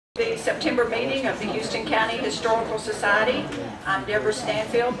September meeting of the Houston County Historical Society. I'm Deborah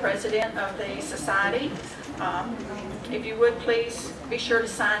Stanfield, President of the Society. If you would please be sure to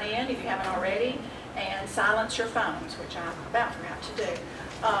sign in if you haven't already, and silence your phones, which I'm about to do.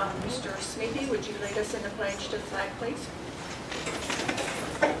 Mr. Smithy, would you lead us in the pledge to the flag, please?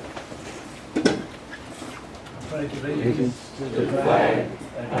 Pledge allegiance to the flag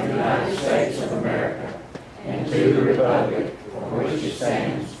of the United States of America and to the republic for which it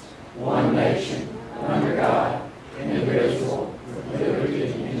stands, one nation, under God, indivisible, with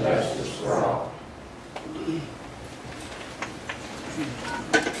liberty and justice for all.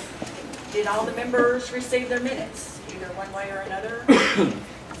 Did all the members receive their minutes, either one way or another?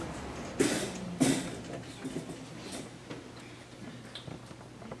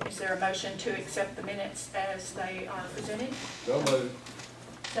 Is there a motion to accept the minutes as they are presented? So moved.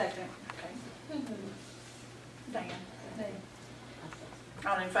 Second. Okay. Dan?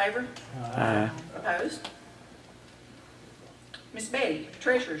 All in favor? Aye. Opposed? Miss Betty,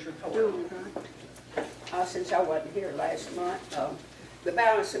 Treasurer's Report. Since I wasn't here last month, the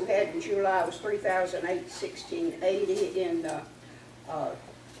balance that we had in July was $3,816.80 in the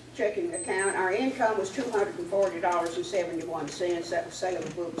checking account. Our income was $240.71. That was sale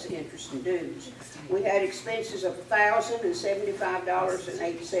of books, interest, and dues. We had expenses of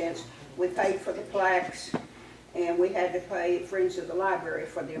 $1,075.08. We paid for the plaques, and we had to pay Friends of the Library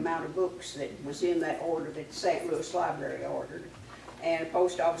for the amount of books that was in that order that the St. Louis Library ordered, and a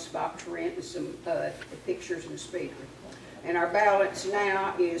post office box rent and some pictures and speaker. And our balance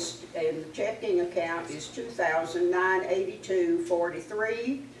now is, in the checking account, is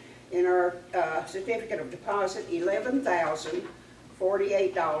 $2,982.43. In our certificate of deposit,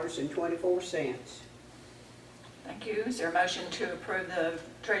 $11,048.24. Thank you. Is there a motion to approve the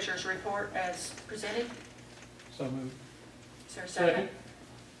Treasurer's Report as presented? So moved. Is there a second?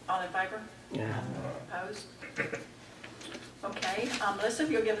 All in favor? Yeah. Opposed? Okay. Melissa,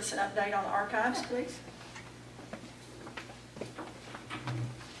 if you'll give us an update on the archives, please.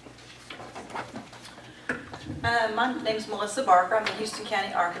 My name is Melissa Barker. I'm the Houston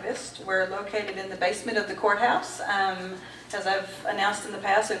County Archivist. We're located in the basement of the courthouse. As I've announced in the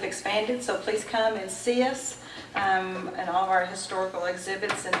past, we've expanded, so please come and see us and all of our historical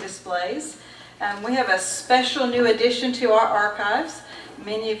exhibits and displays. We have a special new addition to our archives.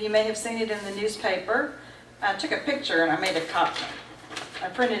 Many of you may have seen it in the newspaper. I took a picture and I made a copy. I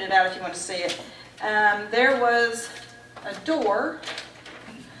printed it out if you want to see it. There was a door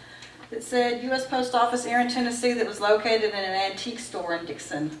that said U.S. Post Office, Erin, Tennessee, that was located in an antique store in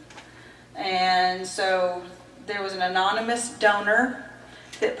Dixon. And so there was an anonymous donor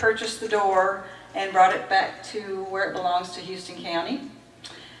that purchased the door and brought it back to where it belongs, to Houston County.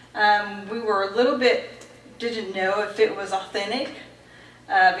 We were a little bit, didn't know if it was authentic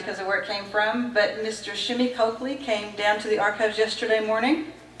because of where it came from, but Mr. Shimmy Coakley came down to the archives yesterday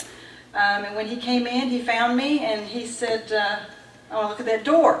morning. And when he came in, he found me and he said, "Oh, look at that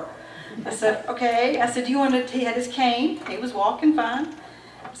door." I said, "Okay." I said, "Do you want to," he had his cane, he was walking fine.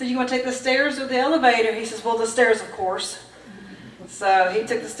 I said, "You want to take the stairs or the elevator?" He says, "Well, the stairs, of course." So he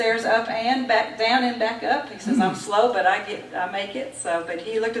took the stairs up and back down and back up. He says, "I'm slow, but I make it." So, but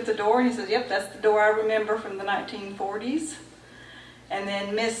he looked at the door and he says, "Yep, that's the door I remember from the 1940s." And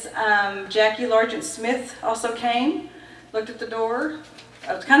then Miss Jackie Largent Smith also came, looked at the door.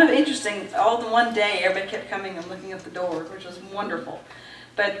 It was kind of interesting. All in one day, everybody kept coming and looking at the door, which was wonderful.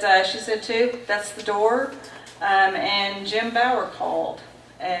 But she said, too, "That's the door." And Jim Bauer called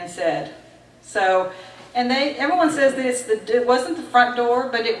and said, so, and everyone says that it wasn't the front door,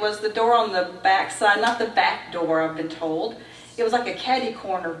 but it was the door on the back side, not the back door, I've been told. It was like a catty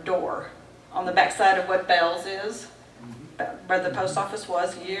corner door on the back side of what Bell's is, where the post office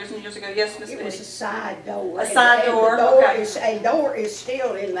was years and years ago. Yes, Miss Betty? It was a side door. A side door, okay. A door is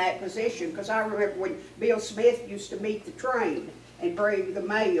still in that position, because I remember when Bill Smith used to meet the train and bring the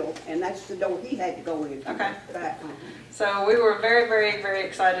mail, and that's the door he had to go in. Okay. So we were very, very, very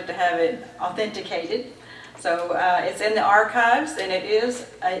excited to have it authenticated. So it's in the archives, and it is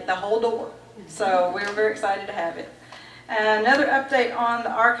the whole door. So we were very excited to have it. Another update on the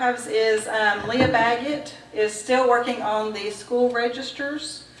archives is Leah Baggett is still working on the school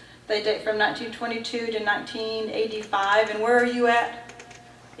registers. They date from 1922 to 1985. And where are you at?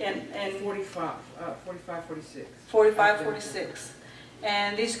 In 45, 46. 45, 46.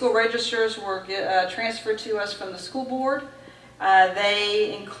 And these school registers were transferred to us from the school board.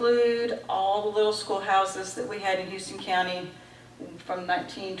 They include all the little schoolhouses that we had in Houston County from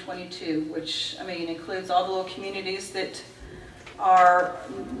 1922, which, I mean, includes all the little communities that are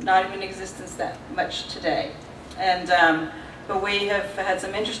not even in existence that much today. And but we have had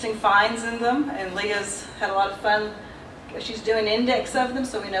some interesting finds in them, and Leah's had a lot of fun. She's doing an index of them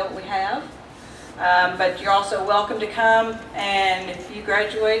so we know what we have. But you're also welcome to come, and if you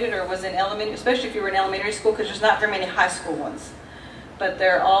graduated or was in elementary, especially if you were in elementary school, because there's not very many high school ones, but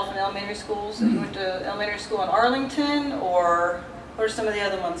they're all from elementary schools. So you went to elementary school in Arlington, or what are some of the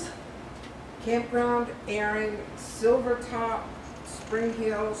other ones? Campground, Erin, Silvertop, Spring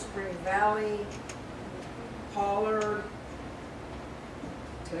Hill, Spring Valley, Pollard,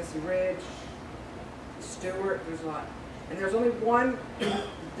 Tennessee Ridge, Stewart, there's a lot. And there's only one,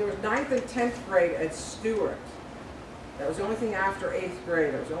 there was 9th and 10th grade at Stewart. That was the only thing after 8th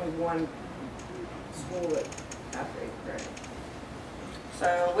grade. There was only one school that after 8th grade.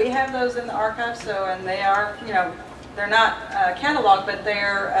 So we have those in the archive, and they are, they're not cataloged, but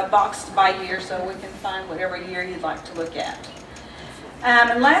they're boxed by year, so we can find whatever year you'd like to look at.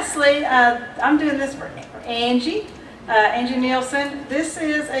 And lastly, I'm doing this for Angie, Angie Nielsen. This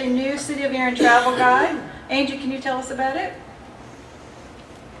is a new City of Erin travel guide. Angie, can you tell us about it?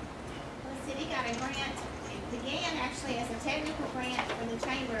 Well, the city got a grant. It began actually as a technical grant for the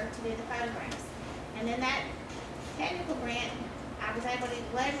chamber to do the photographs. And then that technical grant, I was able to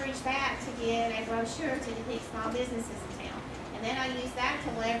leverage that to get a brochure to depict small businesses in town. And then I used that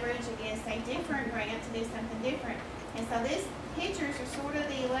to leverage against a different grant to do something different. And so these pictures are sort of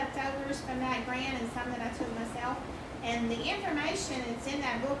the leftovers from that grant and some that I took myself. And the information that's in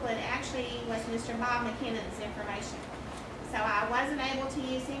that booklet actually was Mr. Bob McKinnon's information. So I wasn't able to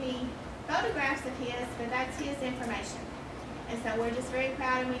use any photographs of his, but that's his information. And so we're just very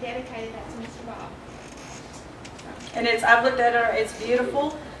proud, and we dedicated that to Mr. Bob. And I've looked at it, it's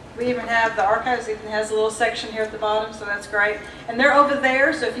beautiful. We even have the archives, even has a little section here at the bottom, so that's great. And they're over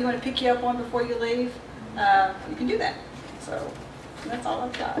there, so if you want to pick you up one before you leave, you can do that. So that's all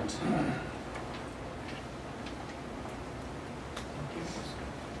I've got.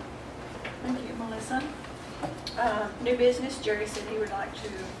 Thank you, Melissa. New business, Jerry said he would like to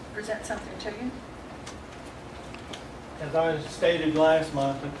present something to you. As I stated last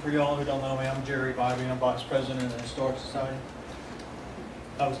month, and for y'all who don't know me, I'm Jerry Bybee. I'm Vice President of the Historic Society.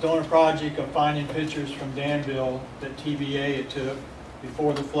 I was doing a project of finding pictures from Danville that TVA had took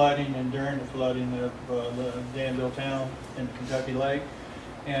before the flooding and during the flooding of the Danville town in Kentucky Lake.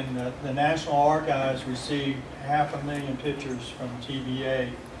 And the National Archives received 500,000 pictures from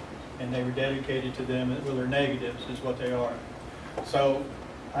TVA, and they were dedicated to them. Well, they're negatives is what they are. So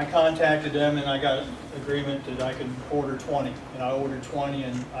I contacted them, and I got an agreement that I could order 20. And I ordered 20,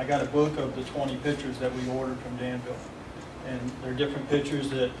 and I got a book of the 20 pictures that we ordered from Danville. And they're different pictures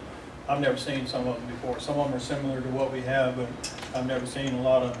that I've never seen some of them before. Some of them are similar to what we have, but I've never seen a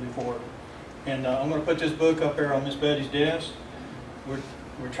lot of them before. And I'm going to put this book up here on Miss Betty's desk.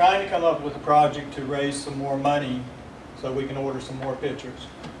 We're trying to come up with a project to raise some more money so we can order some more pictures.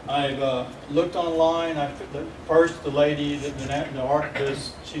 I've looked online. First, the lady, the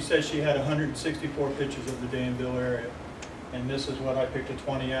archivist, she said she had 164 pictures of the Danville area, and this is what I picked a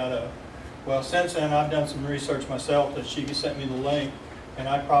 20 out of. Well, since then, I've done some research myself that she sent me the link, and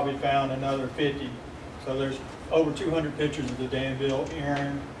I probably found another 50. So there's over 200 pictures of the Danville,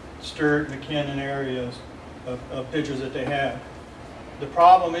 Erin, Stewart, McKinnon areas of pictures that they have. The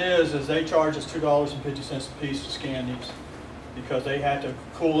problem is they charge us $2.50 a piece to scan these, because they had to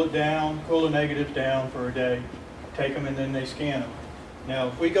cool it down, cool the negatives down for a day, take them, and then they scan them. Now,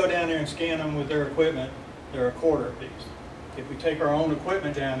 if we go down there and scan them with their equipment, they're a quarter a piece. If we take our own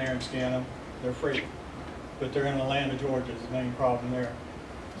equipment down there and scan them, they're free. But they're in Atlanta, Georgia is the main problem there.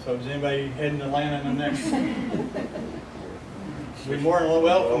 So is anybody heading to Atlanta in the next? We're more than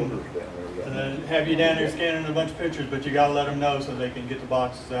welcome to have you down there scanning a bunch of pictures, but you got to let them know so they can get the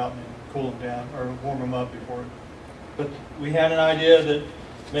boxes out and cool them down or warm them up before. But we had an idea that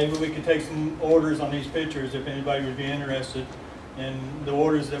maybe we could take some orders on these pictures if anybody would be interested. And the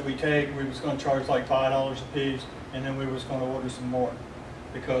orders that we take, we was going to charge like $5 a piece, and then we was going to order some more.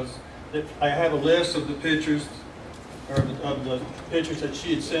 Because I have a list of the pictures, or of the pictures that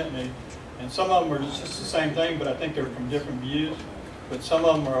she had sent me, and some of them were just the same thing, but I think they were from different views. But some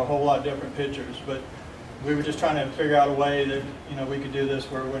of them are a whole lot different pictures. But we were just trying to figure out a way that we could do this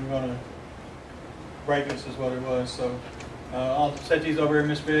where it wasn't going to break us, is what it was. So I'll set these over here at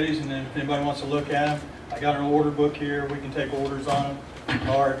Miss Betty's, and then if anybody wants to look at them, I got an order book here. We can take orders on them,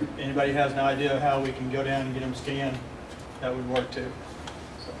 or if anybody has an idea of how we can go down and get them scanned, that would work too.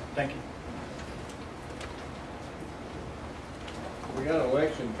 So thank you. We got an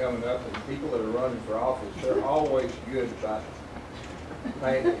election coming up, and people that are running for office, they're always good about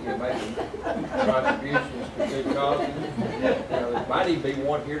you're making contributions to good causes. There might even be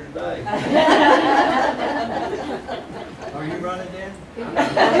one here today. Are you running, Dan? Been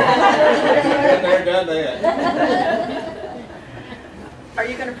there, done that. Are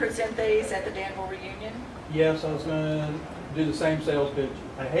you going to present these at the Danville reunion? Yes, I was gonna do the same sales pitch.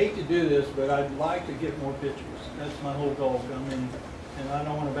 I hate to do this, but I'd like to get more pictures. That's my whole goal. I mean, and I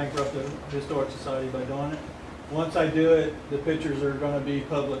don't want to bankrupt the Historic Society by doing it. Once I do it, the pictures are going to be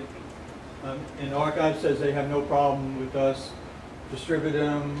public. And the archive says they have no problem with us distributing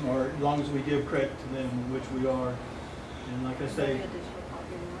them, or as long as we give credit to them, which we are. And like I say,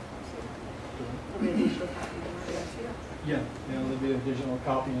 yeah, there'll be a digital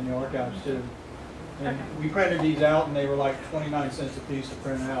copy in the archives too. And we printed these out, and they were like 29 cents a piece to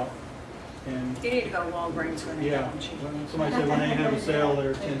print out. And You need to go to Walgreens when they yeah, come cheap. somebody said when they have a sale,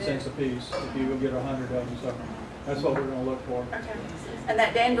 they're 10 cents a piece if you go get 100 of them. So that's what we're going to look for. Okay. And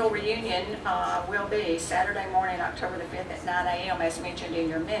that Danville reunion will be Saturday morning, October the 5th at 9 a.m. as mentioned in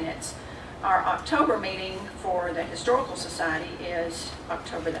your minutes. Our October meeting for the Historical Society is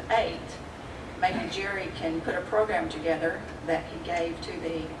October the 8th. Maybe Jerry can put a program together that he gave to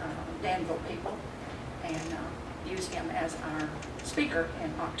the Danville people and use him as our speaker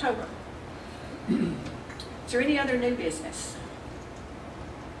in October. Is there any other new business?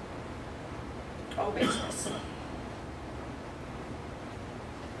 Old business?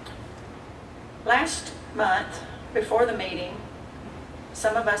 Last month, before the meeting,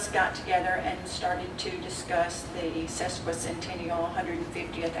 some of us got together and started to discuss the sesquicentennial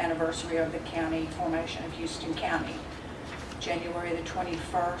 150th anniversary of the county formation of Houston County. January the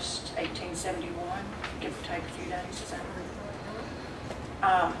 21st, 1871, give or take a few days, is that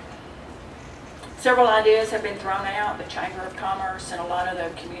right? Several ideas have been thrown out. The Chamber of Commerce and a lot of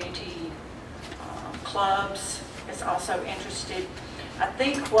the community clubs is also interested. I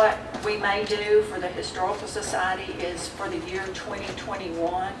think what we may do for the Historical Society is for the year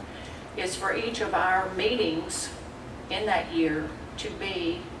 2021 is for each of our meetings in that year to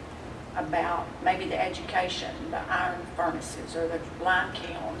be about maybe the education, the iron furnaces or the lime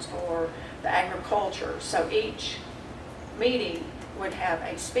kilns or the agriculture. So each meeting would have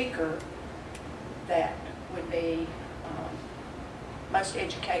a speaker that would be most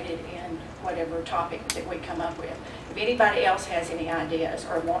educated in whatever topic that we come up with. If anybody else has any ideas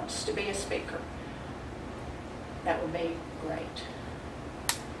or wants to be a speaker, that would be great.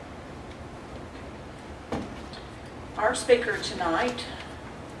 Our speaker tonight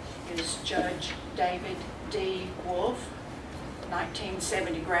is Judge David D. Wolfe,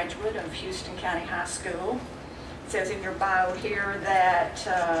 1970 graduate of Houston County High School. It says in your bio here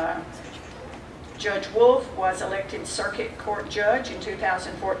that Judge Wolfe was elected circuit court judge in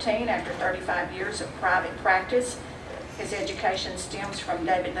 2014 after 35 years of private practice. His education stems from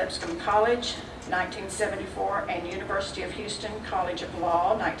David Lipscomb College, 1974, and University of Houston College of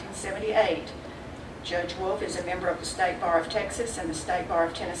Law, 1978. Judge Wolfe is a member of the State Bar of Texas and the State Bar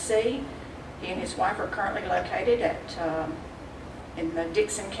of Tennessee. He and his wife are currently located in the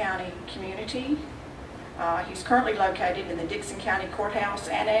Dickson County community. He's currently located in the Dickson County Courthouse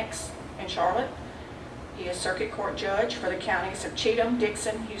Annex in Charlotte. He is circuit court judge for the counties of Cheatham,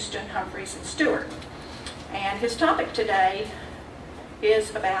 Dickson, Houston, Humphreys, and Stewart. And his topic today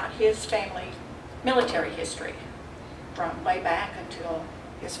is about his family military history from way back until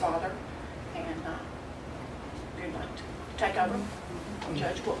his father. And if you'd like to take over,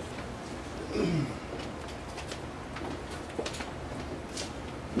 Judge Wolfe.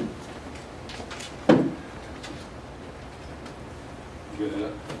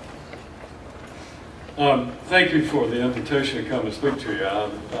 Good. Thank you for the invitation to come and speak to you.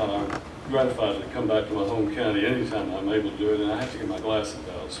 I'm gratified to come back to my home county anytime I'm able to do it, and I have to get my glasses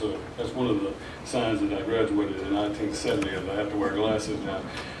out. So that's one of the signs that I graduated in 1970, is I have to wear glasses now.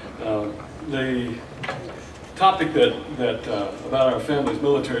 The topic about our family's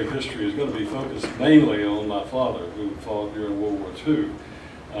military history is going to be focused mainly on my father, who fought during World War II.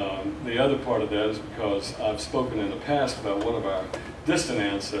 The other part of that is because I've spoken in the past about one of our distant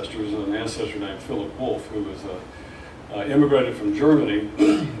ancestors, an ancestor named Philip Wolfe, who was immigrated from Germany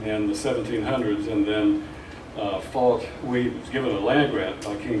in the 1700s and then fought. He was given a land grant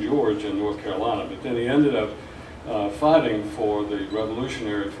by King George in North Carolina, but then he ended up fighting for the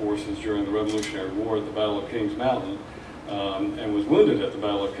Revolutionary forces during the Revolutionary War at the Battle of Kings Mountain, and was wounded at the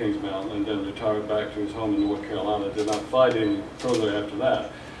Battle of Kings Mountain, and then retired back to his home in North Carolina. Did not fight any further after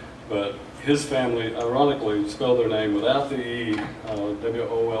that. But his family, ironically, spelled their name without the E,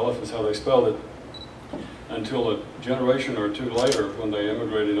 W-O-L-F is how they spelled it, until a generation or two later, when they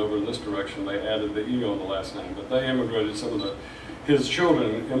immigrated over in this direction, they added the E on the last name. But they immigrated, some of the his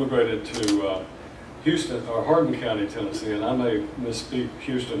children immigrated to Houston, or Hardin County, Tennessee, and I may misspeak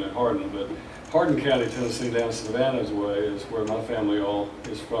Houston and Hardin, but Hardin County, Tennessee, down Savannah's way is where my family all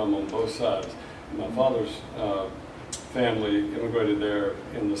is from on both sides. My father's family immigrated there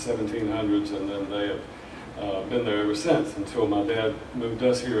in the 1700s, and then they have been there ever since until my dad moved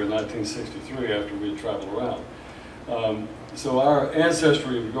us here in 1963 after we had traveled around. So our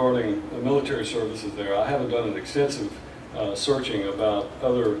ancestry regarding the military services there, I haven't done an extensive searching about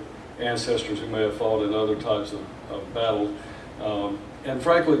other ancestors who may have fought in other types of battles. And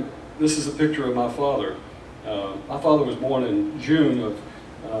frankly, this is a picture of my father. My father was born in June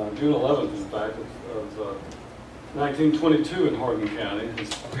 11th, in fact, of 1922 in Hardin County.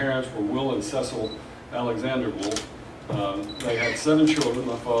 His parents were Will and Cecil Alexander Wolf. They had 7 children.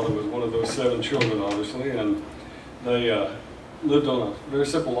 My father was one of those 7 children, obviously, and they lived on a very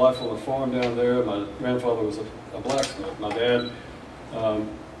simple life on a farm down there. My grandfather was a blacksmith. My dad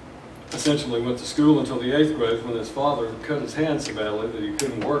essentially went to school until the 8th grade when his father cut his hand so badly that he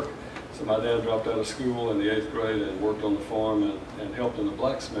couldn't work. So my dad dropped out of school in the 8th grade and worked on the farm and helped in the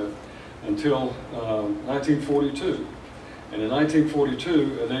blacksmith until 1942. And in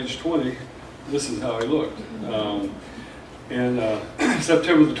 1942, at age 20, this is how he looked. In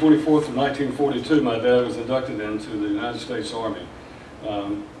September the 24th of 1942, my dad was inducted into the United States Army.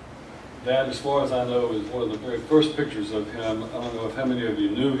 Dad, as far as I know, is one of the very first pictures of him. I don't know if how many of you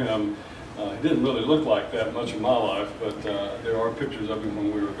knew him. He didn't really look like that much of my life, but there are pictures of him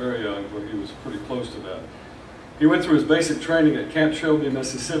when we were very young where he was pretty close to that. He went through his basic training at Camp Shelby,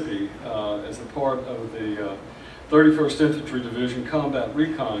 Mississippi as a part of the 31st Infantry Division Combat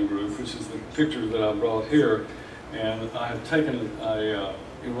Recon Group, which is the picture that I brought here. And I have taken a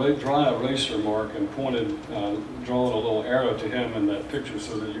dry eraser mark and drawn a little arrow to him in that picture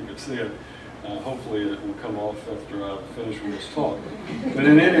so that you could see it. Hopefully it will come off after I finish with this talk. But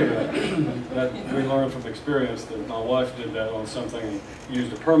in any event, that we learned from experience that my wife did that on something and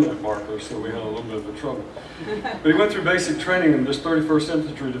used a permanent marker, so we had a little bit of a trouble. But he went through basic training in this 31st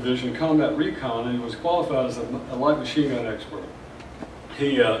Infantry Division Combat Recon, and he was qualified as a light machine gun expert.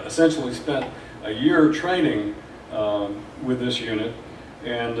 He essentially spent a year training with this unit,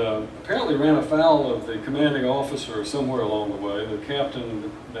 and apparently ran afoul of the commanding officer somewhere along the way. The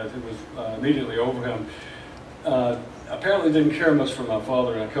captain that was immediately over him apparently didn't care much for my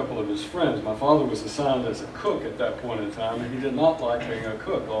father and a couple of his friends. My father was assigned as a cook at that point in time, and he did not like being a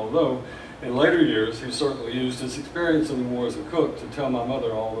cook, although in later years he certainly used his experience in the war as a cook to tell my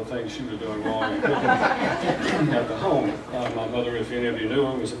mother all the things she was doing wrong in cooking at the home. My mother, if any of you knew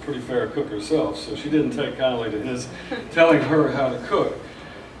her, was a pretty fair cook herself, so she didn't take kindly to his telling her how to cook.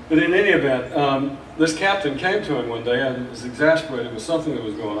 But in any event, this captain came to him one day and was exasperated with something that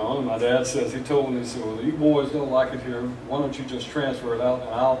was going on. And my dad says, he told him, he said, well, you boys don't like it here. Why don't you just transfer it out and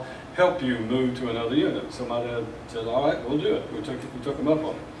I'll help you move to another unit. So my dad said, all right, we'll do it. We took him up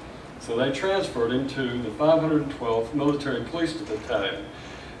on it. So they transferred him to the 512th Military Police Battalion.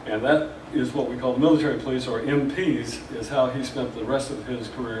 And that is what we call the military police, or MPs, is how he spent the rest of his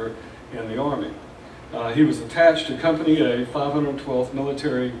career in the Army. He was attached to Company A, 512th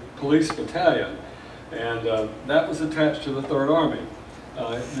Military Police Battalion, and that was attached to the 3rd Army.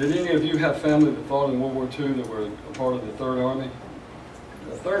 Did any of you have family that fought in World War II that were a part of the 3rd Army?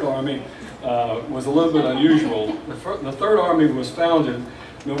 The 3rd Army was a little bit unusual. The 3rd Army was founded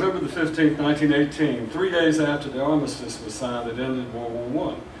November the 15th, 1918, 3 days after the armistice was signed that ended World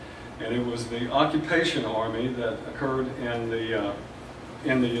War I. And it was the occupation army that occurred in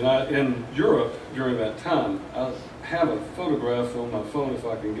Europe during that time. I have a photograph on my phone, if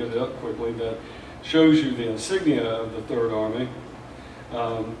I can get it up quickly, that shows you the insignia of the 3rd Army.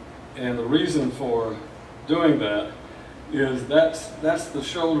 And the reason for doing that is that's the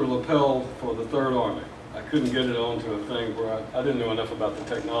shoulder lapel for the 3rd Army. I couldn't get it onto a thing where I didn't know enough about the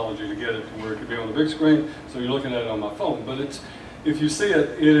technology to get it to where it could be on the big screen, so you're looking at it on my phone. But if you see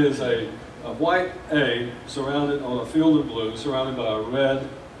it, it is a white A surrounded on a field of blue, surrounded by a red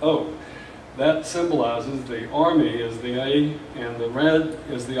O. That symbolizes the Army is the A, and the red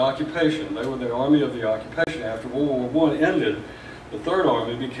is the occupation. They were the Army of the occupation. After World War I ended, the 3rd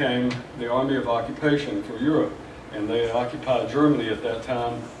Army became the Army of Occupation for Europe, and they occupied Germany at that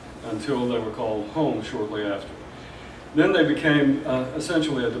time until they were called home shortly after. Then they became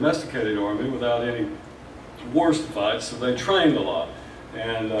essentially a domesticated army without any wars to fight, so they trained a lot.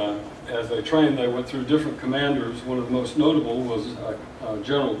 And as they trained, they went through different commanders. One of the most notable was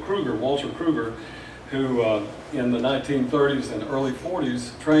General Kruger, Walter Kruger, who in the 1930s and early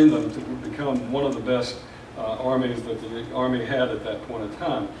 40s trained them to become one of the best armies that the Army had at that point in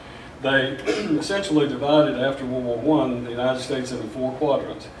time. they essentially divided after World War I the United States into 4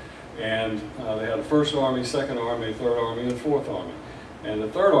 quadrants. And they had a 1st Army, 2nd Army, 3rd Army, and 4th Army. And the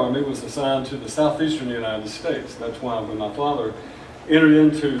 3rd Army was assigned to the southeastern United States. That's why when my father entered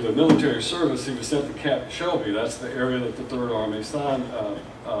into the military service, he was sent to Camp Shelby. That's the area that the 3rd Army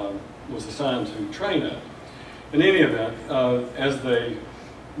was assigned to train at. In any event, as they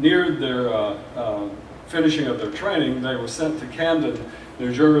neared their finishing of their training, they were sent to Camden,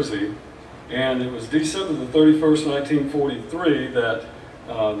 New Jersey, and it was December the 31st, 1943 that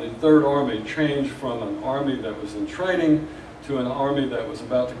the 3rd Army changed from an army that was in training to an army that was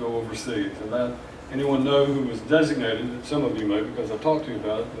about to go overseas. And that, anyone know who was designated, some of you may because I talked to you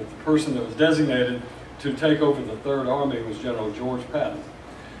about it, but the person that was designated to take over the 3rd Army was General George Patton.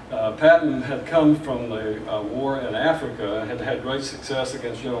 Patton had come from the war in Africa, had had great success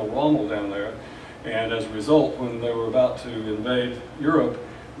against General Rommel down there, and as a result, when they were about to invade Europe,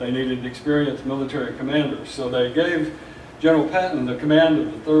 they needed experienced military commanders. So they gave General Patton the command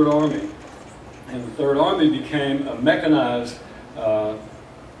of the 3rd Army, and the 3rd Army became a mechanized, I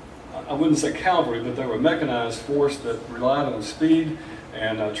wouldn't say cavalry, but they were a mechanized force that relied on speed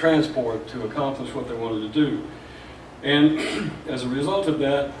and transport to accomplish what they wanted to do. And as a result of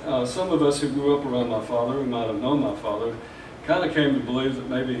that, some of us who grew up around my father, who might have known my father, kind of came to believe that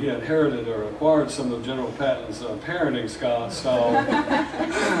maybe he inherited or acquired some of General Patton's parenting style.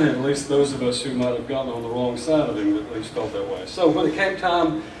 At least those of us who might have gotten on the wrong side of him at least felt that way. So when it came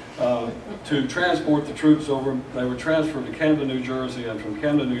time to transport the troops over, they were transferred to Camden, New Jersey, and from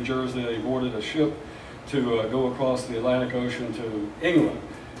Camden, New Jersey, they boarded a ship to go across the Atlantic Ocean to England.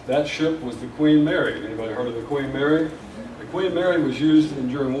 That ship was the Queen Mary. Anybody heard of the Queen Mary? The Queen Mary was used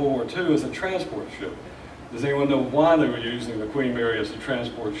during World War II as a transport ship. Does anyone know why they were using the Queen Mary as a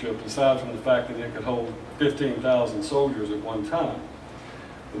transport ship, aside from the fact that it could hold 15,000 soldiers at one time?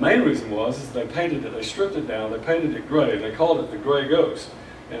 The main reason was they painted it, they stripped it down, they painted it gray. They called it the Gray Ghost.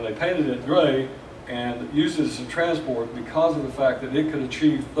 And they painted it gray and used it as a transport because of the fact that it could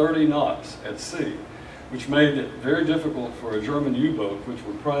achieve 30 knots at sea, which made it very difficult for a German U-boat, which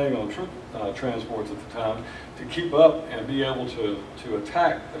were preying on troop transports at the time, to keep up and be able to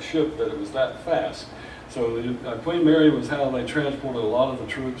attack a ship that it was that fast. So the Queen Mary was how they transported a lot of the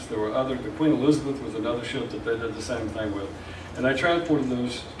troops. There were other, the Queen Elizabeth was another ship that they did the same thing with. And they transported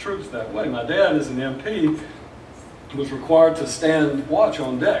those troops that way. My dad, as an MP, was required to stand watch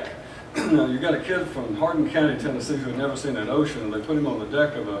on deck. Now, you got a kid from Hardin County, Tennessee, who had never seen an ocean, and they put him on the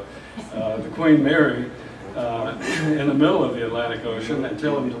deck of the Queen Mary in the middle of the Atlantic Ocean and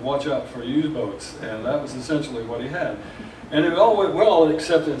tell him to watch out for U-boats. And that was essentially what he had. And it all went well,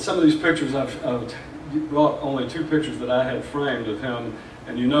 except in some of these pictures, I've brought only 2 pictures that I had framed of him,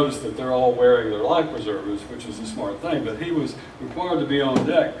 and you notice that they're all wearing their life preservers, which is a smart thing, but he was required to be on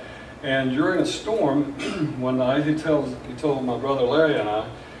deck. And during a storm one night, he told my brother Larry and I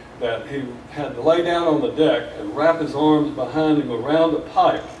that he had to lay down on the deck and wrap his arms behind him around a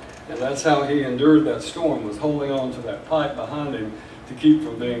pipe, and that's how he endured that storm, was holding on to that pipe behind him to keep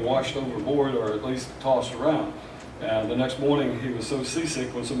from being washed overboard or at least tossed around. And the next morning, he was so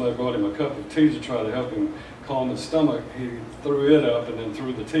seasick, when somebody brought him a cup of tea to try to help him calm his stomach, he threw it up and then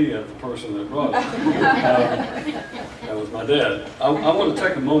threw the tea at the person that brought it. That was my dad. I want to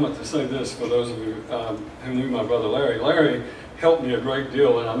take a moment to say this for those of you who knew my brother Larry. Larry helped me a great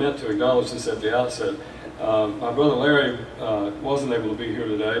deal, and I meant to acknowledge this at the outset. My brother Larry wasn't able to be here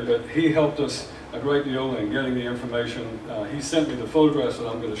today, but he helped us a great deal in getting the information. He sent me the photographs that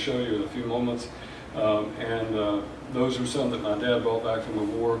I'm going to show you in a few moments. Those are some that my dad brought back from the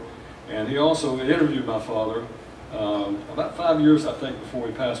war. And he also interviewed my father about 5 years, I think, before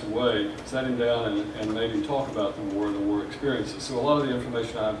he passed away, sat him down and made him talk about the war and the war experiences. So a lot of the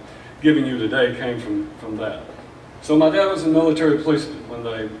information I'm giving you today came from that. So my dad was a military policeman. When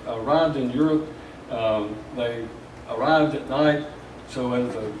they arrived in Europe, they arrived at night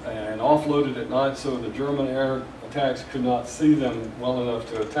and offloaded at night so the German air attacks could not see them well enough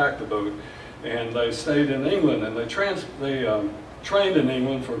to attack the boat. And they stayed in England, and they trained in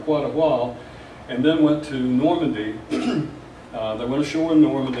England for quite a while, and then went to Normandy. They went ashore in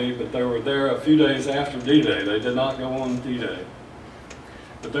Normandy, but they were there a few days after D-Day. They did not go on D-Day.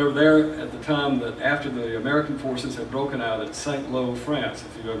 But they were there at the time that after the American forces had broken out at St. Lo, France,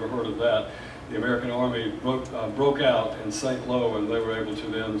 if you've ever heard of that. The American Army broke out in St. Lo, and they were able to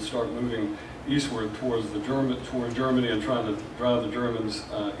then start moving eastward towards Germany and trying to drive the Germans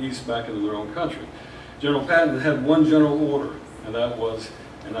east back into their own country. General Patton had one general order, and that was,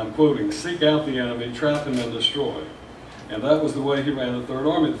 and I'm quoting, "Seek out the enemy, trap him, and destroy." And that was the way he ran the 3rd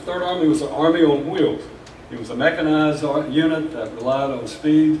Army. The 3rd Army was an army on wheels. It was a mechanized unit that relied on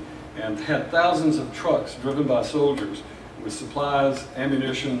speed and had thousands of trucks driven by soldiers with supplies,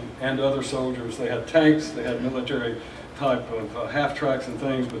 ammunition, and other soldiers. They had tanks, they had military type of half-tracks and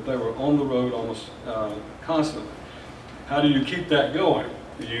things, but they were on the road almost constantly. How do you keep that going?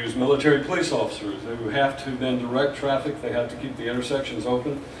 You use military police officers who have to then direct traffic. They have to keep the intersections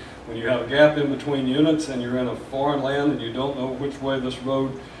open. When you have a gap in between units and you're in a foreign land and you don't know which way this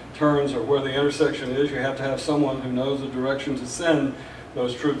road turns or where the intersection is, you have to have someone who knows the direction to send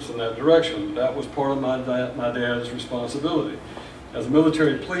those troops in that direction. That was part of my dad's responsibility. As a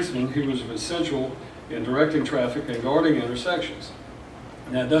military policeman, he was essential in directing traffic and guarding intersections.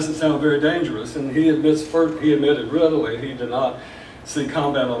 Now, it doesn't sound very dangerous, and he admitted readily he did not see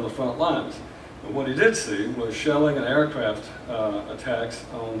combat on the front lines. But what he did see was shelling and aircraft attacks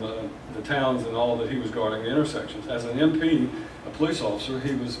on the towns and all that he was guarding the intersections. As an MP, a police officer,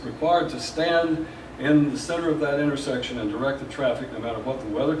 he was required to stand in the center of that intersection and direct the traffic no matter what the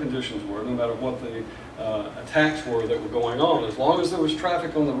weather conditions were, no matter what the attacks were that were going on. As long as there was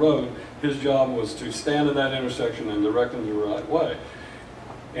traffic on the road, his job was to stand in that intersection and direct them the right way.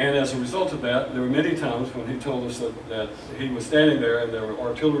 And as a result of that, there were many times when he told us that he was standing there and there were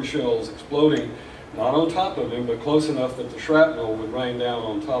artillery shells exploding, not on top of him, but close enough that the shrapnel would rain down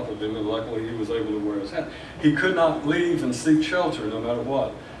on top of him, and luckily he was able to wear his hat. He could not leave and seek shelter no matter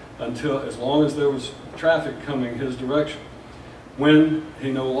what, as long as there was traffic coming his direction. When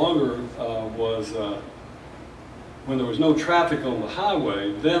he no longer when there was no traffic on the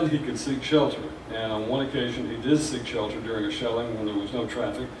highway, then he could seek shelter. And on one occasion, he did seek shelter during a shelling when there was no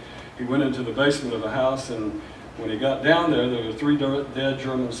traffic. He went into the basement of a house, and when he got down there, there were 3 dead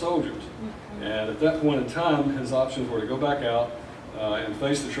German soldiers. And at that point in time, his options were to go back out and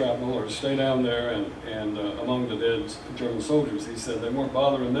face the shrapnel, or to stay down there and among the dead German soldiers. He said, they weren't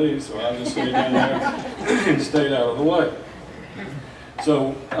bothering me, so I just stayed down there and stayed out of the way.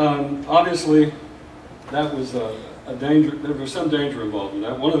 So obviously, that was a danger. There was some danger involved in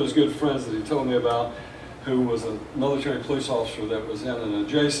that. One of his good friends that he told me about, who was a military police officer that was in an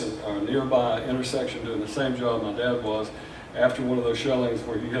adjacent or nearby intersection doing the same job my dad was, after one of those shellings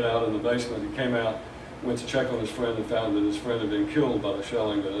where he hid out in the basement, he came out, went to check on his friend, and found that his friend had been killed by the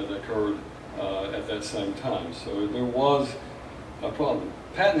shelling that had occurred at that same time. So there was a problem.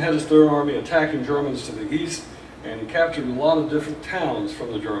 Patton had his Third Army attacking Germans to the east, and he captured a lot of different towns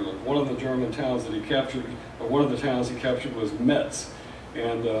from the Germans. One of the German towns that he captured, or one of the towns he captured, was Metz.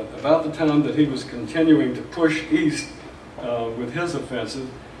 And about the time that he was continuing to push east with his offensive,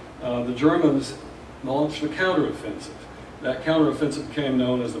 the Germans launched a counteroffensive. That counteroffensive became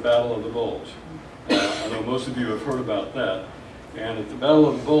known as the Battle of the Bulge. I know most of you have heard about that. And at the Battle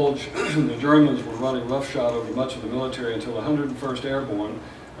of the Bulge, the Germans were running roughshod over much of the military until the 101st Airborne,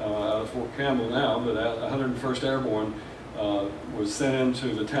 out of Fort Campbell now, but 101st Airborne was sent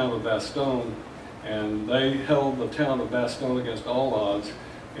into the town of Bastogne, and they held the town of Bastogne against all odds,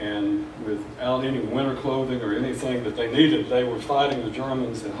 and without any winter clothing or anything that they needed, they were fighting the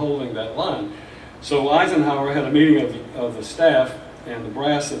Germans and holding that line. So Eisenhower had a meeting of the staff and the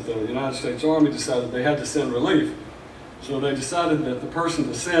brass of the United States Army, decided they had to send relief. So they decided that the person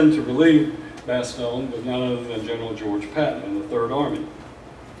to send to relieve Bastogne was none other than General George Patton in the Third Army,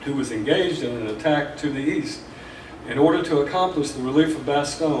 who was engaged in an attack to the east. In order to accomplish the relief of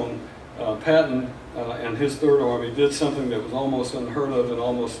Bastogne, Patton and his Third Army did something that was almost unheard of and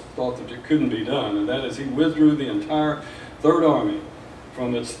almost thought that it couldn't be done, and that is he withdrew the entire Third Army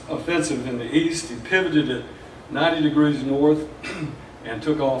from its offensive in the east. He pivoted it 90 degrees north and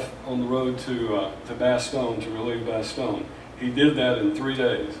took off on the road to Bastogne to relieve Bastogne. He did that in 3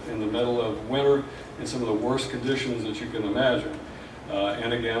 days in the middle of winter in some of the worst conditions that you can imagine.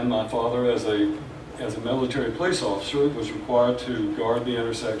 And again, my father, as a military police officer, was required to guard the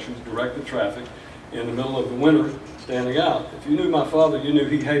intersections, direct the traffic in the middle of the winter, standing out. If you knew my father, you knew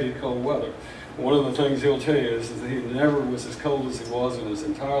he hated cold weather. One of the things he'll tell you is that he never was as cold as he was in his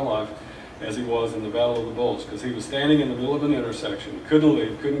entire life as he was in the Battle of the Bulge, because he was standing in the middle of an intersection, couldn't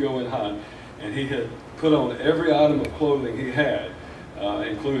leave, couldn't go and hide, and he had put on every item of clothing he had,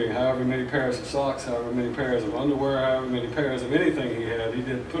 including however many pairs of socks, however many pairs of underwear, however many pairs of anything he had. He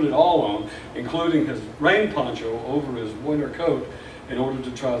did put it all on, including his rain poncho over his winter coat, in order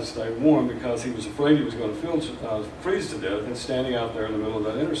to try to stay warm, because he was afraid he was going to freeze to death and standing out there in the middle of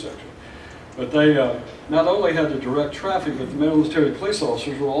that intersection. But they not only had to direct traffic, but the military police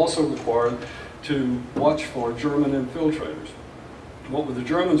officers were also required to watch for German infiltrators. What the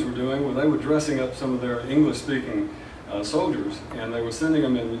Germans were doing was they were dressing up some of their English-speaking soldiers, and they were sending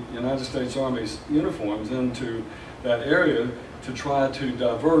them in United States Army's uniforms into that area to try to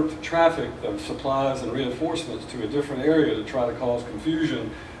divert traffic of supplies and reinforcements to a different area to try to cause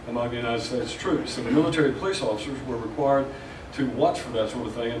confusion among the United States troops. So the military police officers were required to watch for that sort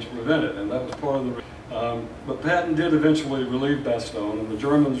of thing and to prevent it, and that was part of the... but Patton did eventually relieve Bastogne, and the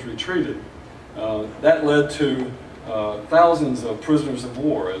Germans retreated. That led to thousands of prisoners of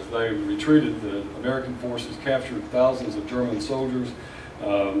war. As they retreated, the American forces captured thousands of German soldiers,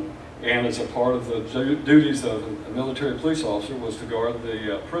 and as a part of the duties of a military police officer was to guard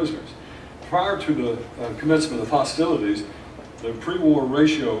the prisoners. Prior to the commencement of hostilities, the pre-war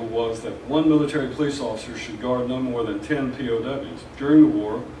ratio was that one military police officer should guard no more than 10 POWs. During the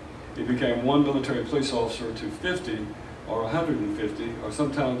war, it became one military police officer to 50 or 150 or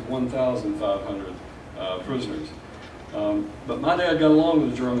sometimes 1,500 prisoners. But my dad got along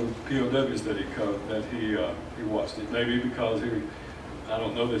with the German POWs that he watched. It may be because I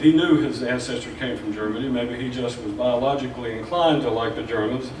don't know that he knew his ancestors came from Germany. Maybe he just was biologically inclined to like the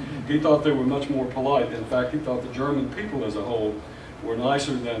Germans. He thought they were much more polite. In fact, he thought the German people as a whole were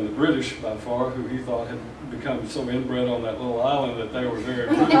nicer than the British by far, who he thought had become so inbred on that little island that they were very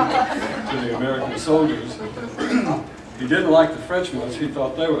rude to the American soldiers. He didn't like the French much. He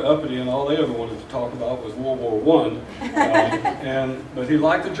thought they were uppity and all they ever wanted to talk about was World War I. But he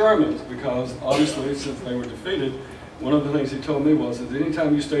liked the Germans because obviously since they were defeated, one of the things he told me was that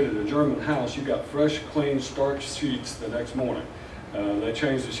anytime you stayed at a German house, you got fresh, clean, starched sheets the next morning. They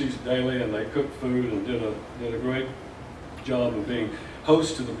changed the sheets daily and they cooked food and did a great job of being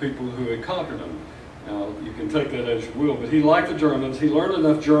hosts to the people who had conquered them. Now, you can take that as you will, but he liked the Germans. He learned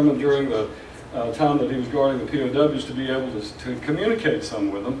enough German during the time that he was guarding the POWs to be able to communicate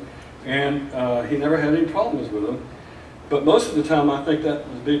some with them, and he never had any problems with them. But most of the time, I think that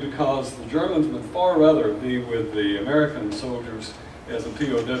would be because the Germans would far rather be with the American soldiers as a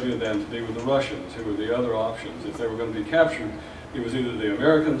POW than to be with the Russians, who were the other options. If they were going to be captured, it was either the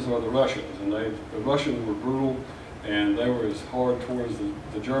Americans or the Russians, and the Russians were brutal, and they were as hard towards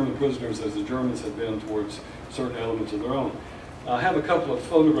the German prisoners as the Germans had been towards certain elements of their own. I have a couple of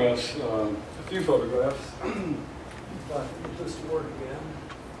photographs, a few photographs. If I can get this to work again.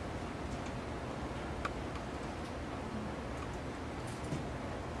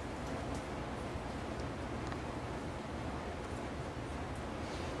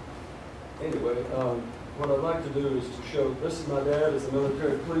 Anyway, what I'd like to do is to show, this is my dad as a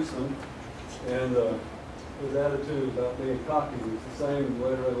military policeman, and his attitude about being cocky was the same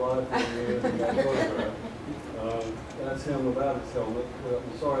later in life as he is in that photograph. That's him without his helmet.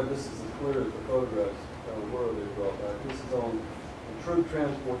 I'm sorry, this is as clear as the photographs were they brought back. This is on the troop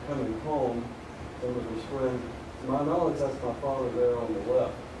transport coming home. Some of his friends. To my knowledge, that's my father there on the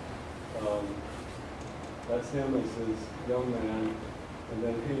left. That's him as his young man. And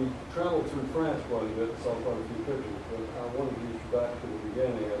then he traveled through France quite a bit, saw quite a few pictures, but I wanted to get you back to the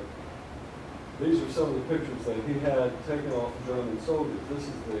beginning. These are some of the pictures that he had taken off German soldiers. This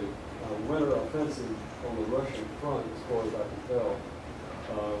is the winter offensive on the Russian front, as far as I can tell.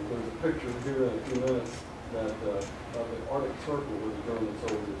 There's a picture here in a few minutes that of the Arctic Circle where the German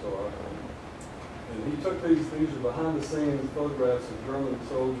soldiers are. And he took these are behind-the-scenes photographs of German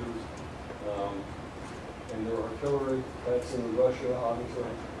soldiers and their artillery. That's in Russia, obviously.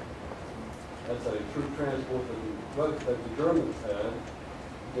 That's a troop transport that the Germans had.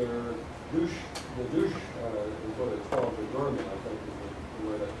 The douche is what it's called, the German, I think, is the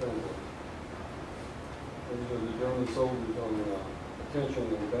way that translates. These are the German soldiers on attention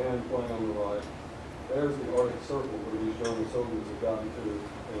and the band playing on the right. There's the Arctic Circle where these German soldiers have gotten to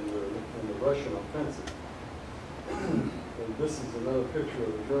in the Russian offensive. And this is another picture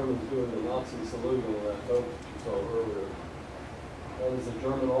of the Germans doing the Nazi salute on that boat that you saw earlier. That is a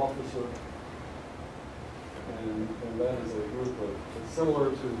German officer, and that is a group of, it's similar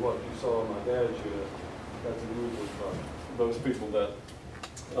to what you saw in my dad's unit. That's a group of those people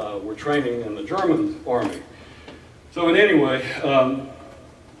that were training in the German army. So in any way,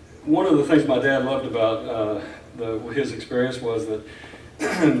 one of the things my dad loved about his experience was that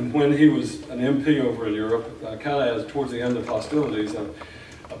when he was an MP over in Europe, kind of towards the end of hostilities, a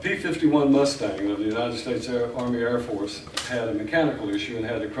P-51 Mustang of the United States Army Air Force had a mechanical issue and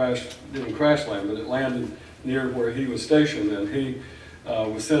had to didn't crash land, but it landed near where he was stationed, and he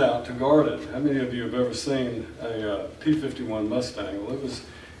was sent out to guard it. How many of you have ever seen a P-51 Mustang? Well,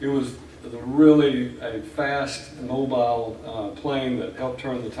 it was really a fast, mobile plane that helped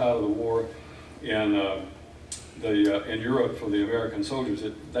turn the tide of the war in Europe for the American soldiers.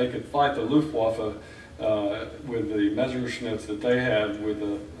 They could fight the Luftwaffe with the Messerschmitts that they had with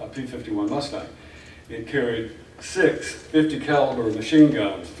a P-51 Mustang. It carried 6 50 caliber machine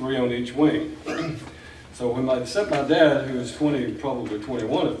guns, 3 on each wing. So when I sent my dad, who was 20, probably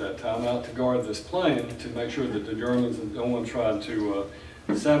 21 at that time, out to guard this plane to make sure that the Germans and no one tried to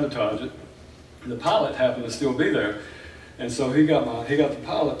sabotage it, the pilot happened to still be there. And so he got the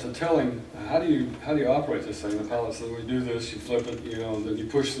pilot to tell him, how do you operate this thing? The pilot said, we do this, you flip it, you know, and then you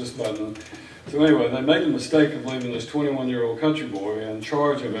push this button. So anyway, they made the mistake of leaving this 21-year-old country boy in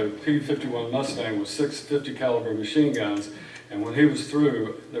charge of a P-51 Mustang with 6 50 caliber machine guns. And when he was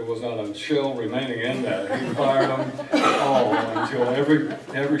through, there was not a shell remaining in that. He fired them all until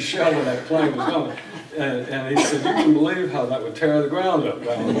every shell in that plane was gone. And he said, you can believe how that would tear the ground up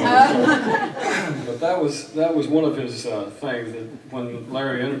down there. But that was one of his things that when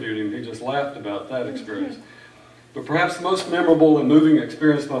Larry interviewed him, he just laughed about that experience. But perhaps the most memorable and moving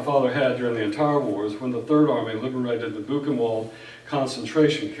experience my father had during the entire war is when the Third Army liberated the Buchenwald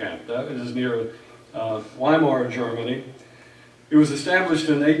concentration camp. That is near Weimar, Germany. It was established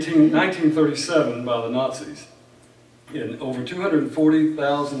in 1937 by the Nazis. And over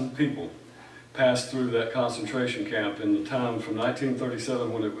 240,000 people passed through that concentration camp in the time from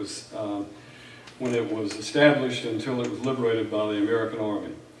 1937 when it was established until it was liberated by the American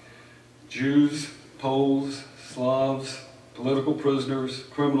Army. Jews, Poles, Slavs, political prisoners,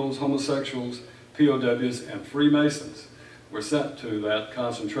 criminals, homosexuals, POWs, and Freemasons were sent to that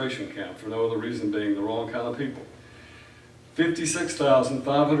concentration camp for no other reason being the wrong kind of people.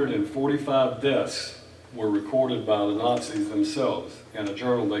 56,545 deaths were recorded by the Nazis themselves in a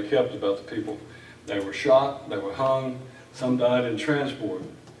journal they kept about the people. They were shot, they were hung, some died in transport.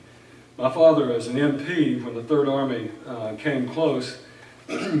 My father, as an MP, when the Third Army came close,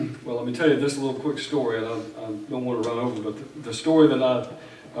 well, let me tell you this little quick story, and I don't want to run over, but the story that I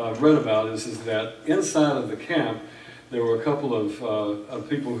read about is that inside of the camp, there were a couple of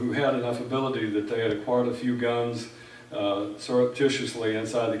people who had enough ability that they had acquired a few guns surreptitiously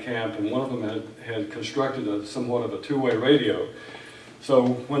inside the camp, and one of them had constructed somewhat of a two-way radio. So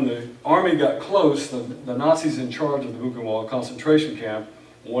when the army got close, the Nazis in charge of the Buchenwald concentration camp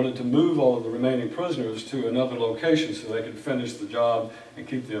wanted to move all of the remaining prisoners to another location so they could finish the job and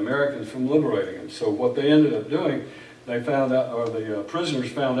keep the Americans from liberating them. So what they ended up doing, they found out, or the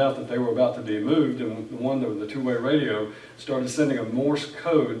prisoners found out that they were about to be moved, and the one with the two-way radio started sending a Morse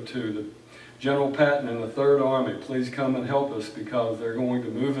code to the General Patton in the Third Army, please come and help us because they're going to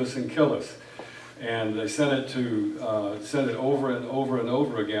move us and kill us. And they sent it over and over and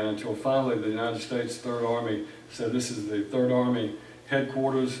over again until finally the United States Third Army said, this is the Third Army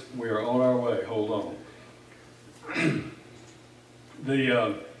headquarters, we are on our way, hold on.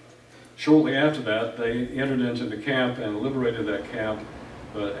 Shortly after that, they entered into the camp and liberated that camp,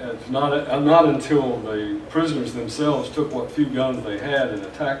 but it's not until the prisoners themselves took what few guns they had and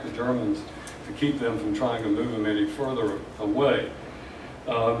attacked the Germans to keep them from trying to move them any further away.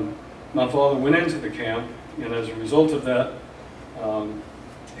 My father went into the camp, and as a result of that,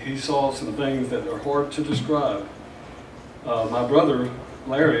 he saw some things that are hard to describe. My brother,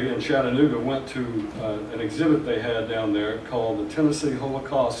 Larry, in Chattanooga went to an exhibit they had down there called the Tennessee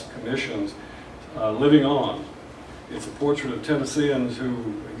Holocaust Commission's Living On. It's a portrait of Tennesseans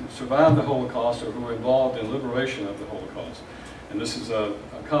who survived the Holocaust or who were involved in liberation of the Holocaust. And this is a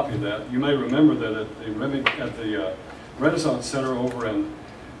copy of that. You may remember that at the Renaissance Center over in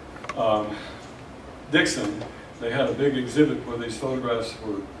Dixon, they had a big exhibit where these photographs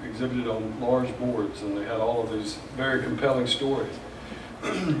were exhibited on large boards, and they had all of these very compelling stories.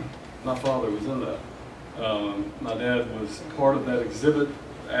 My father was in that. My dad was part of that exhibit.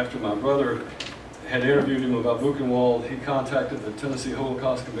 After my brother had interviewed him about Buchenwald, he contacted the Tennessee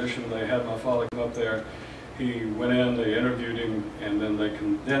Holocaust Commission. They had my father come up there. He went in, they interviewed him, and then they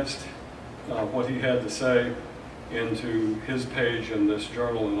condensed what he had to say into his page in this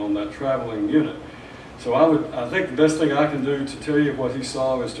journal and on that traveling unit. So I think the best thing I can do to tell you what he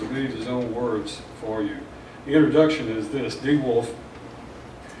saw is to read his own words for you. The introduction is this: D. Wolfe,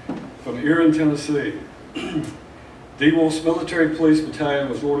 from Erin, Tennessee. D. Wolfe's military police battalion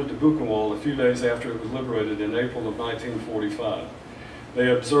was ordered to Buchenwald a few days after it was liberated in April of 1945. They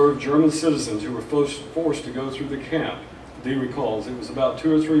observed German citizens who were forced to go through the camp. D. recalls, it was about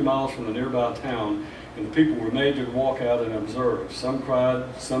 2 or 3 miles from the nearby town, and the people were made to walk out and observe. Some cried,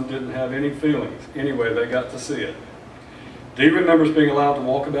 some didn't have any feelings. Anyway, they got to see it. D. remembers being allowed to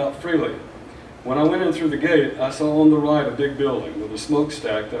walk about freely. When I went in through the gate, I saw on the right a big building with a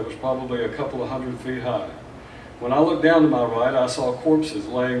smokestack that was probably a couple of 100 feet high. When I looked down to my right, I saw corpses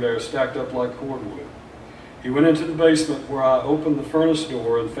laying there stacked up like cordwood. He went into the basement where I opened the furnace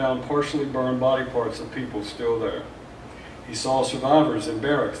door and found partially burned body parts of people still there. He saw survivors in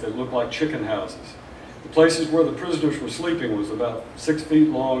barracks that looked like chicken houses. The places where the prisoners were sleeping was about 6 feet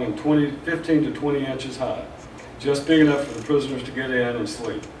long and 15 to 20 inches high, just big enough for the prisoners to get in and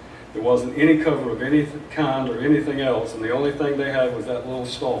sleep. There wasn't any cover of any kind or anything else, and the only thing they had was that little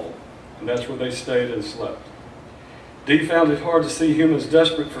stall, and that's where they stayed and slept. Dee found it hard to see humans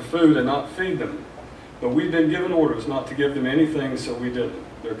desperate for food and not feed them, but we'd been given orders not to give them anything, so we didn't.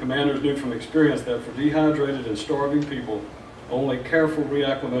 Their commanders knew from experience that for dehydrated and starving people, only careful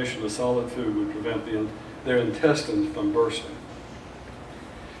reacclimation to solid food would prevent their intestines from bursting.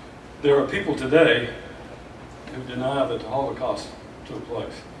 There are people today who deny that the Holocaust took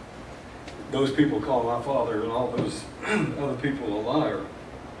place. Those people call my father and all those other people a liar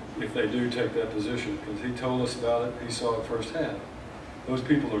if they do take that position, because he told us about it, he saw it firsthand. Those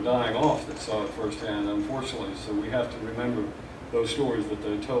people are dying off that saw it firsthand, unfortunately, so we have to remember those stories that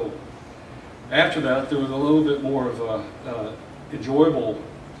they told. After that, there was a little bit more of a enjoyable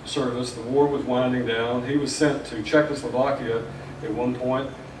service. The war was winding down. He was sent to Czechoslovakia at one point.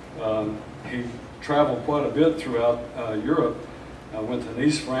 He traveled quite a bit throughout Europe. Went to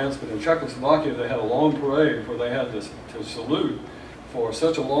Nice, France, but in Czechoslovakia they had a long parade where they had to salute for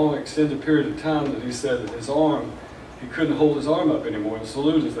such a long extended period of time that he said that his arm, he couldn't hold his arm up anymore and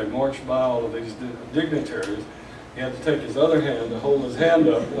salute as they marched by all of these dignitaries. He had to take his other hand to hold his hand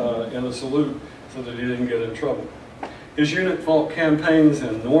up in a salute so that he didn't get in trouble. His unit fought campaigns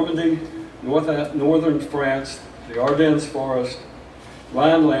in Normandy, northern France, the Ardennes Forest,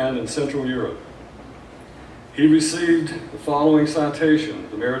 Rhineland, and Central Europe. He received the following citation: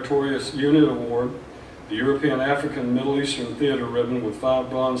 the Meritorious Unit Award, the European, African, Middle Eastern Theater Ribbon with 5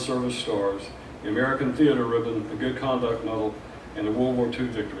 Bronze Service Stars, the American Theater Ribbon, the Good Conduct Medal, and the World War II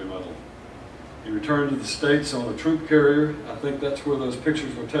Victory Medal. He returned to the States on a troop carrier. I think that's where those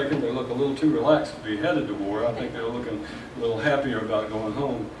pictures were taken. They look a little too relaxed to be headed to war. I think they were looking a little happier about going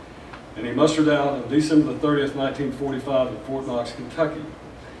home. And he mustered out on December the 30th, 1945 at Fort Knox, Kentucky.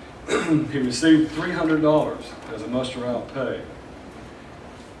 He received $300 as a muster out pay.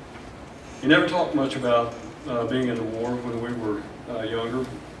 He never talked much about being in the war when we were younger.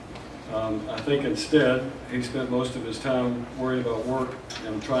 I think instead he spent most of his time worried about work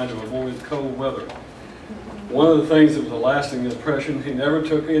and trying to avoid cold weather. One of the things that was a lasting impression, he never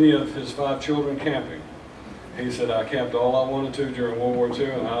took any of his 5 children camping. He said, I camped all I wanted to during World War II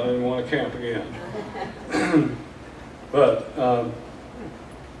and I didn't want to camp again. But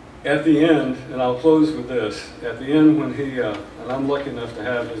at the end, and I'll close with this, at the end when he, and I'm lucky enough to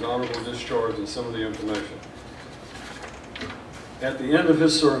have his honorable discharge and some of the information. At the end of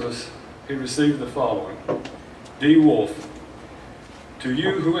his service, he received the following: D. Wolfe, to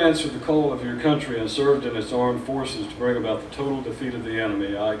you who answered the call of your country and served in its armed forces to bring about the total defeat of the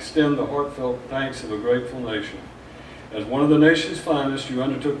enemy, I extend the heartfelt thanks of a grateful nation. As one of the nation's finest, you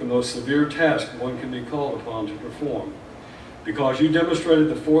undertook the most severe task one can be called upon to perform. Because you demonstrated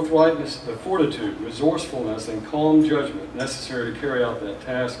the forthrightness, the fortitude, resourcefulness, and calm judgment necessary to carry out that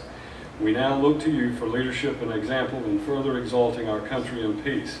task, we now look to you for leadership and example in further exalting our country in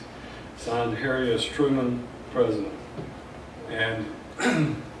peace. Signed, Harry S. Truman, President. And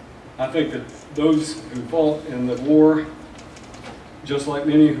I think that those who fought in the war, just like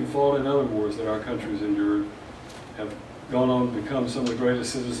many who fought in other wars that our country's endured, have gone on to become some of the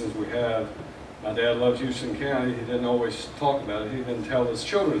greatest citizens we have. My dad loved Houston County. He didn't always talk about it. He didn't tell his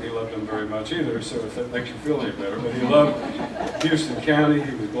children he loved them very much either, so if that makes you feel any better. But he loved Houston County.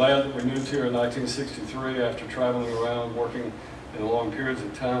 He was glad that we moved here in 1963 after traveling around, working in long periods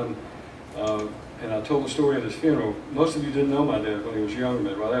of time. And I told the story at his funeral. Most of you didn't know my dad when he was young,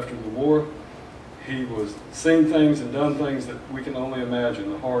 but right after the war, he was seen things and done things that we can only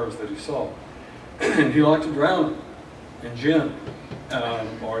imagine, the horrors that he saw. And he liked to drown in gin.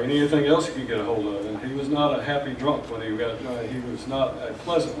 Or anything else he could get a hold of. And he was not a happy drunk when he got, he was not a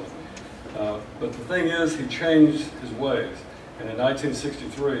pleasant one. But the thing is, he changed his ways. And in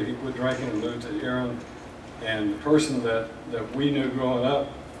 1963, he quit drinking and moved to Erin. And the person that we knew growing up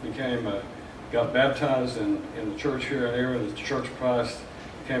got baptized in the church here in Erin, the Church of Christ,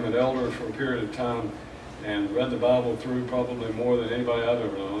 became an elder for a period of time, and read the Bible through probably more than anybody I've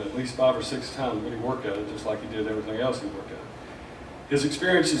ever known, at least 5 or 6 times, but he worked at it just like he did everything else he worked at. His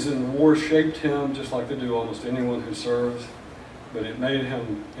experiences in the war shaped him just like they do almost anyone who serves, but it made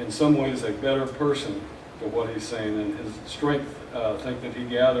him in some ways a better person for what he's seen, and his strength, I think that he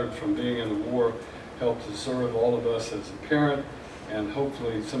gathered from being in the war, helped to serve all of us as a parent, and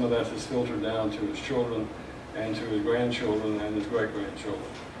hopefully some of that has filtered down to his children and to his grandchildren and his great-grandchildren.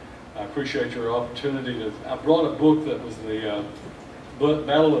 I appreciate your opportunity I brought a book that was the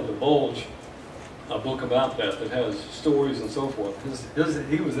Battle of the Bulge, a book about that has stories and so forth.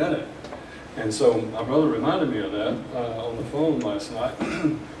 He was in it. And so my brother reminded me of that on the phone last night.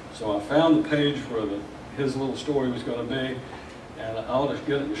 So I found the page where his little story was going to be, and I ought to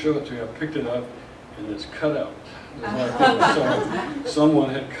get it and show it to you. I picked it up, and it's cut out. It's like someone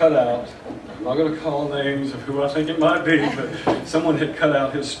had cut out, I'm not going to call names of who I think it might be, but someone had cut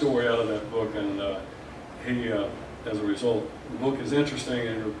out his story out of that book, and he, as a result, the book is interesting,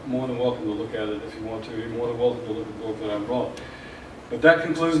 and you're more than welcome to look at it if you want to. You're more than welcome to look at the book that I brought. But that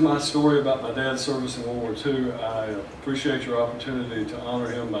concludes my story about my dad's service in World War II. I appreciate your opportunity to honor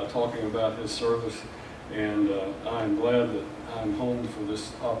him by talking about his service, and I am glad that I'm home for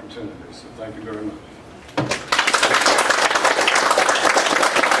this opportunity. So thank you very much.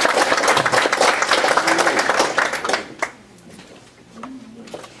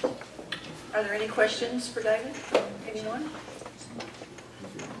 Are there any questions for David? Anyone?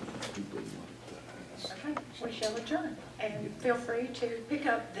 Okay, we shall adjourn. And feel free to pick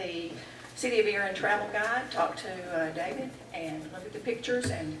up the City of Erin travel guide, talk to David, and look at the pictures,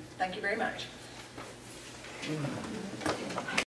 and thank you very much.